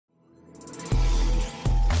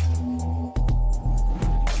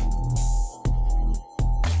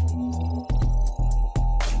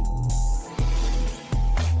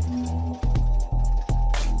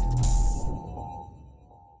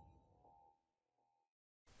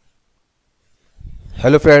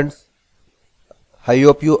Hello friends, I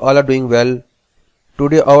hope you all are doing well.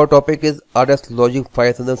 Today our topic is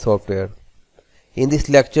Rslogix5000 software. In this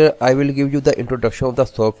lecture I will give you the introduction of the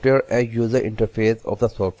software and user interface of the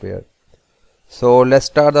software. So let's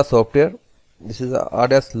start the software. This is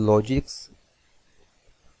Rslogix5000.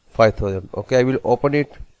 Okay, I will open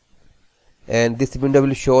it and this window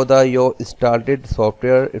will show the your installed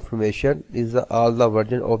software information. This is all the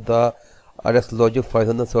version of the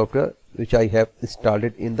Rslogix5000 software which I have installed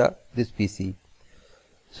in this PC.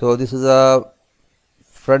 So this is a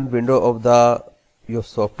front window of your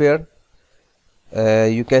software.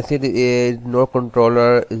 You can see the node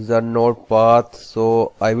controller is a node path.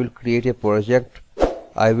 So I will create a project.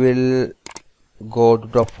 I will go to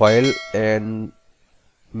the file and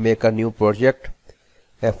make a new project.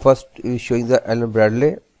 First is showing the Alan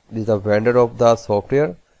Bradley. This is the vendor of the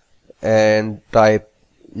software, and type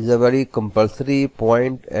is a very compulsory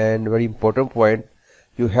point and very important point.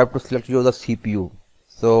 You have to select the CPU.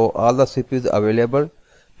 So all the CPUs available,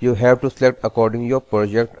 you have to select according to your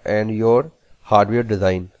project and your hardware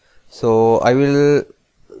design. So I will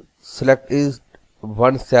select is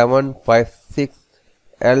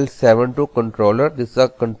 1756L72 controller. This is a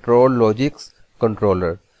Rslogix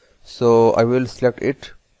controller. So I will select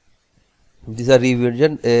it. This is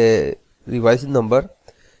a revised number,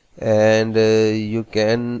 and you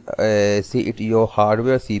can see it your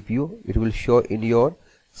hardware CPU. It will show in your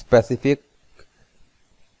specific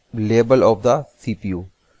label of the CPU.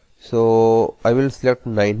 So I will select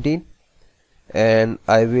 19 and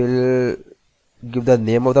I will give the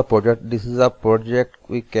name of the project. This is a project,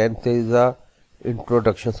 we can say is a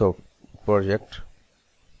introduction project,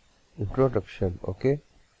 introduction. Okay,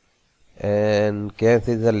 and can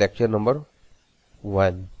say the lecture number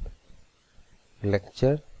 1,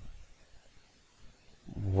 lecture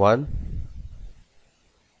 1.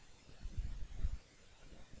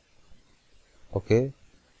 Okay,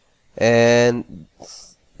 and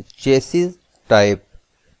chassis type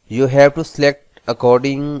you have to select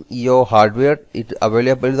according your hardware. It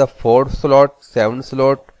available is a 4 slot, 7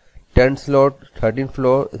 slot, 10 slot, 13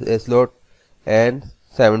 slot and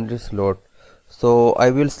 17 slot. So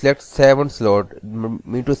I will select 7 slot.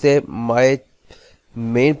 Mean to say my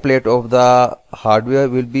main plate of the hardware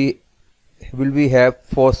will be have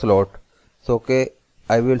 4 slot. So okay,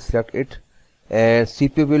 I will select it, and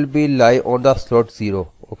CPU will be lie on the slot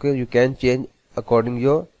 0. Okay, you can change according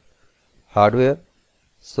your hardware.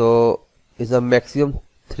 So is a maximum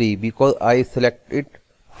 3 because I select it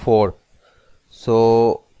 4.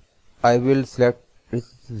 So I will select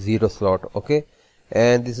this 0 slot. Okay,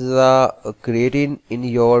 and this is a creating in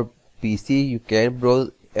your PC. You can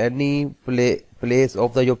browse any place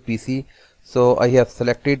of your PC. So I have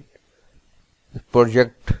selected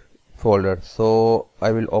project folder. So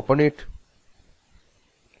I will open it.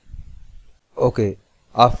 Okay,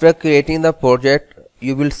 after creating the project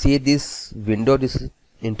you will see this window, this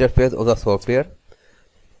interface of the software.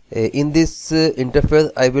 In this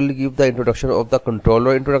interface I will give the introduction of the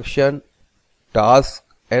controller introduction, task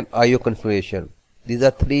and IO configuration. These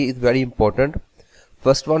are 3 is very important.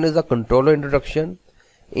 First one is the controller introduction.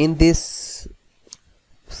 In this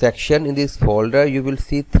section, in this folder, you will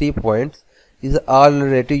see 3 points. These are all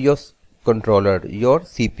related to your controller, your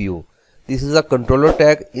CPU. This is a controller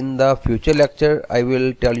tag. In the future lecture I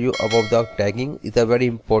will tell you about the tagging. It's a very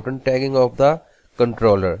important tagging of the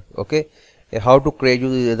controller. Okay, how to create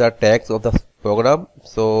the tags of the program.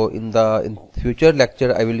 So in future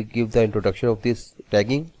lecture I will give the introduction of this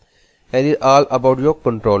tagging, and it's all about your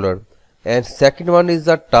controller. And second one is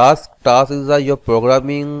the task. Task is your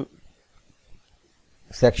programming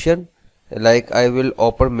section. Like I will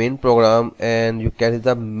open main program and you can see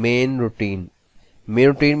the main routine. Main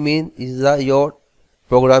routine means is your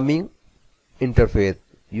programming interface.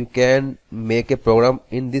 You can make a program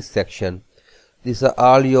in this section. These are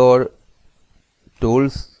all your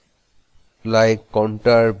tools like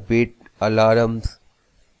counter, bit, alarms,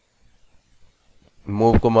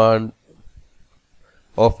 move command,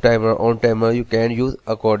 off timer, on timer. You can use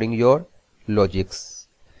according your logics.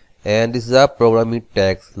 And this is a programming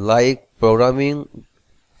tags like programming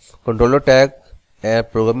controller tag and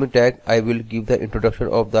programming tag. I will give the introduction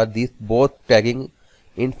of these both tagging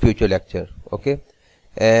in future lecture. Okay,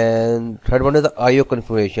 and third one is the IO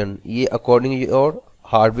configuration. According to your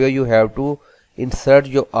hardware you have to insert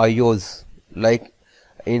your IOs. Like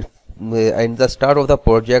in the start of the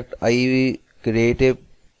project I create a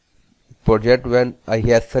project when I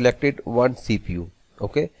have selected one CPU.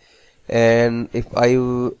 Okay, and if I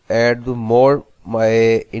add more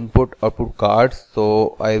my input output cards,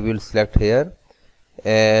 so I will select here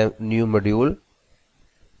a new module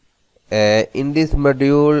In this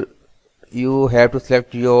module you have to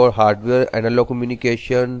select your hardware, analog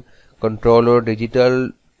communication, controller,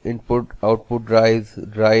 digital input, output,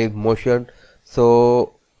 drive, motion.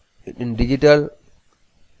 So in digital,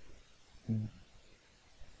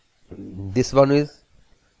 this one is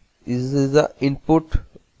the input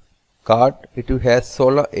card. It has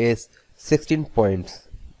solar is 16 points.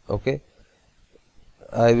 Okay,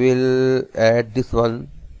 I will add this one.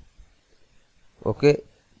 Okay,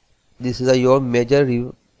 this is your major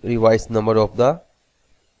revised number of the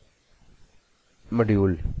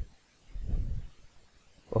module.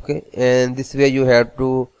 Okay, and this way you have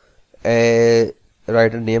to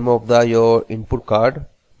write the name of your input card.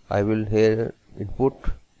 I will here input,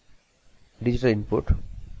 digital input,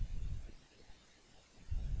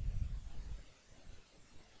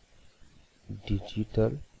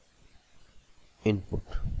 digital input.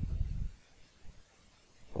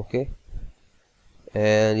 Okay,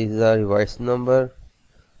 and this is the revised number.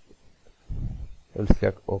 We'll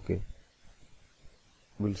select OK.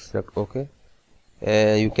 We'll select OK,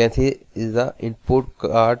 and you can see is the input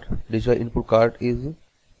card, digital input card is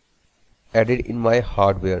added in my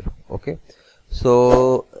hardware. Okay,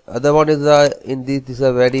 so other one is this is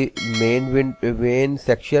a very main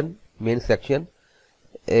section.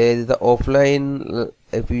 Is the offline.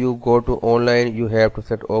 If you go to online, you have to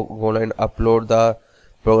set online, upload the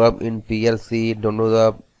program in PLC,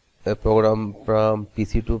 download the program from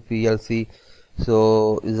PC to PLC.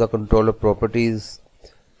 So is the controller properties,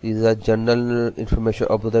 is the general information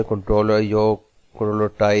of the controller, your controller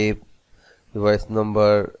type, device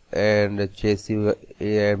number, and chassis.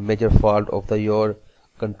 A major fault of your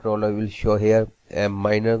controller will show here, and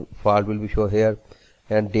minor fault will be show here,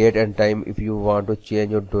 and date and time. If you want to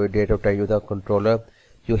change your date or time with the controller,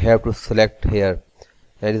 you have to select here.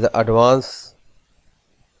 And is the advanced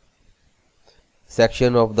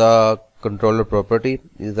section of the controller property,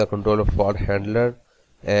 is the controller fault handler,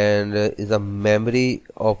 and is the memory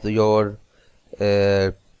of your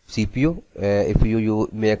CPU. If you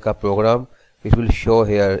make a program, it will show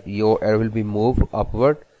here, your arrow will be moved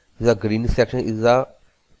upward. The green section is the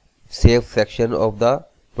save section of the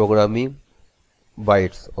programming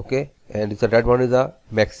bytes. Okay, and the red one is the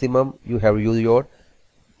maximum you have used your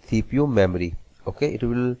CPU memory. Okay, it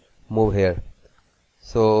will move here.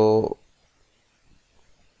 So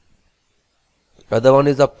other one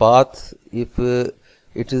is the path. If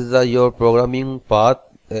it is your programming path,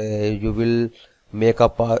 you will make a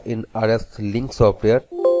path in Rslogix software,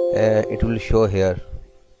 it will show here.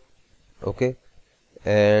 Okay,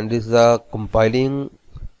 and this is the compiling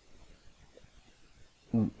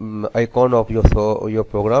icon of your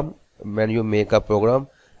program. When you make a program,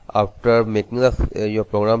 after making your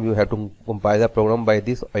program, you have to compile the program by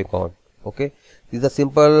this icon. Okay, these are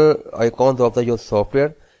simple icons of your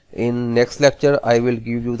software. In next lecture, I will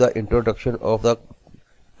give you the introduction of the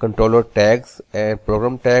controller tags and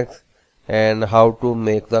program tags, and how to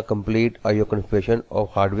make the complete IO configuration of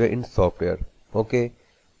hardware in software. Okay,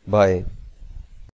 bye.